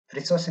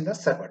resource in the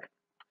server.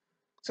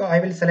 So I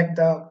will select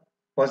the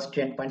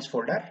repository endpoints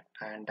folder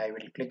and I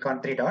will click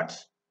on three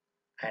dots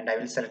and I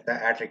will select the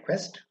add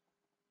request.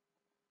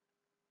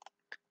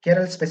 Here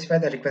I'll specify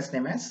the request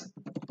name as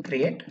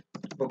create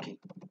booking.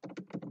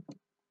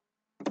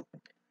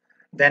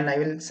 Then I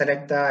will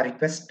select the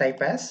request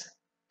type as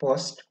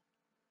post.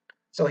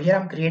 So here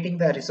I'm creating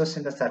the resource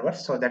in the server,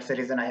 so that's the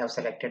reason I have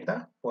selected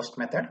the post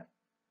method.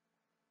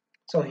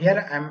 So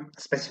here I'm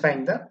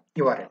specifying the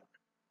URL.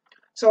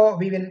 So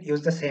we will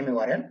use the same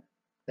URL,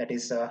 that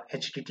is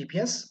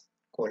https://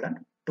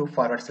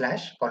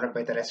 followed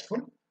by the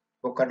restful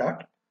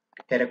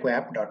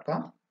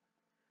booker.herokuapp.com,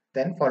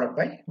 then followed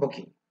by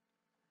booking.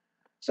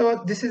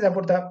 So this is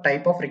about the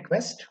type of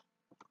request.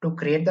 To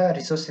create the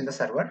resource in the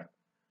server,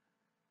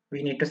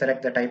 we need to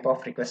select the type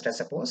of request as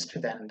a post,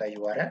 then the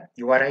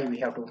URI we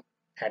have to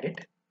add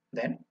it,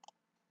 then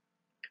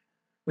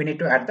we need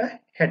to add the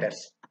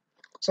headers.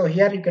 So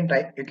here you can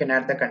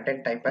add the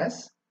content type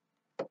as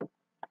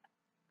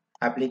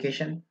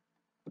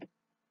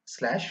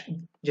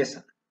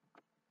application/JSON.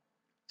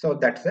 So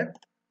that's it.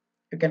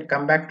 You can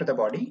come back to the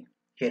body.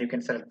 Here you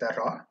can select the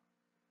raw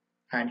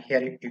and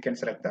here you can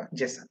select the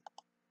JSON.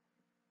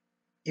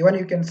 Even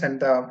you can send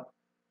the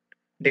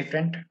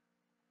different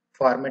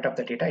format of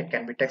the data. It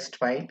can be text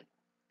file,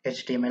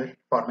 HTML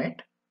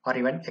format, or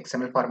even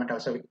XML format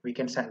also. We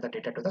can send the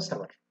data to the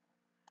server.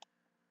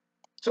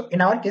 So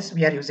in our case,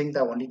 we are using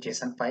the only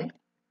JSON file.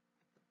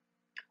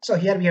 So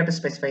here we have to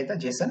specify the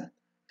JSON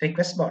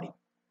request body.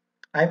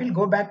 I will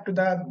go back to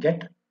the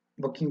get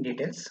booking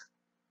details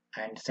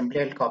and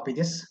simply I'll copy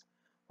this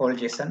whole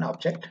JSON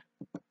object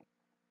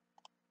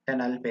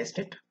and I'll paste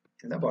it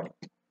in the body.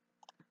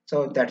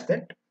 So that's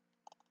it.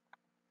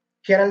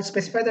 Here I'll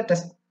specify the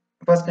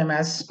first name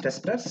as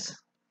testers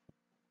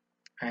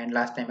and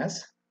last name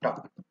as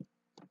top.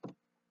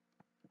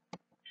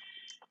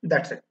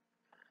 That's it.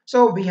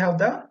 So we have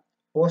the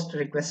post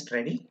request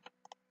ready.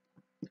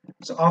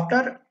 So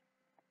after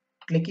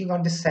clicking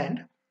on this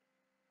send,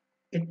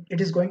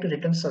 it is going to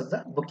return us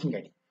the booking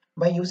ID.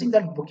 By using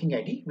that booking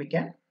ID, we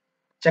can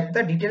check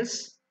the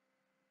details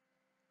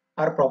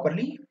are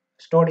properly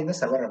stored in the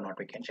server or not.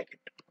 We can check it.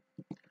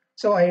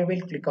 So I will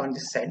click on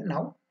this send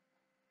now.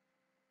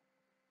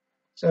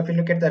 So if you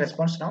look at the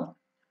response now,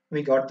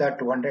 we got the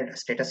 200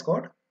 status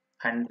code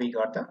and we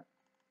got the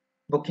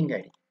booking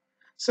ID.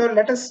 So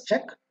let us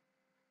check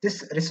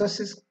this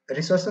resources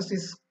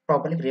is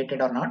properly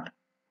created or not.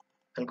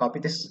 I'll copy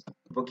this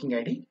booking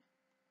ID.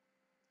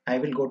 I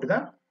will go to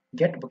the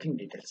get booking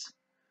details.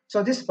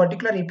 So this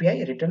particular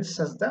API returns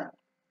us the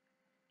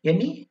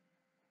any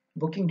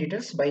booking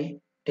details by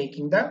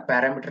taking the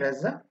parameter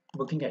as the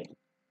booking ID,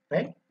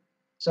 right?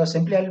 So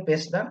simply I'll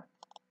paste the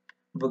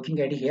booking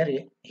ID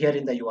here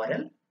in the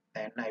URL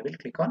and I will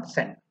click on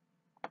send.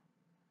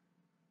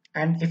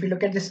 And if you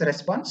look at this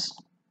response,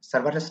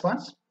 server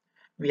response,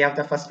 we have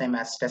the first name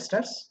as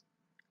testers,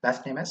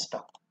 last name as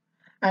top,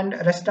 and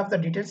rest of the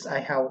details I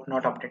have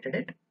not updated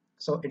it,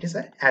 so it is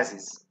as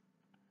is.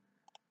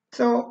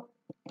 So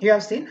you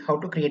have seen how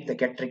to create the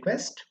get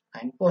request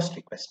and post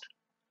request.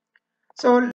 So